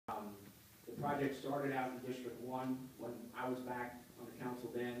project started out in District 1 when I was back on the council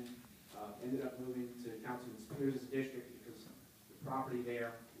then. Ended up moving to Councilman Spears' district because the property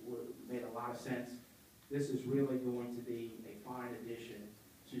there made a lot of sense. This is really going to be a fine addition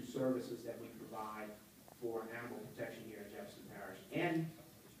to services that we provide for animal protection here in Jefferson Parish. And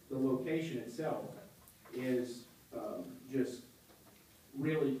the location itself is just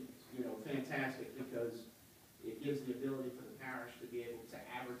really, fantastic because it gives the ability for the parish to be able to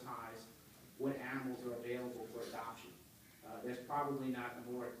advertise what animals are available for adoption. There's probably not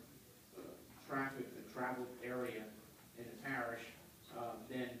a more traveled area in the parish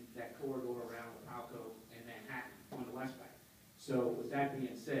than that corridor around Lapalco and Manhattan on the west bank. So with that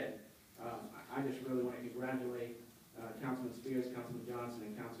being said, I just really want to congratulate Councilman Spears, Councilman Johnson,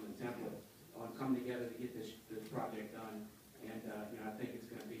 and Councilman Temple on coming together to get this project done. And I think it's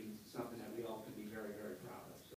going to be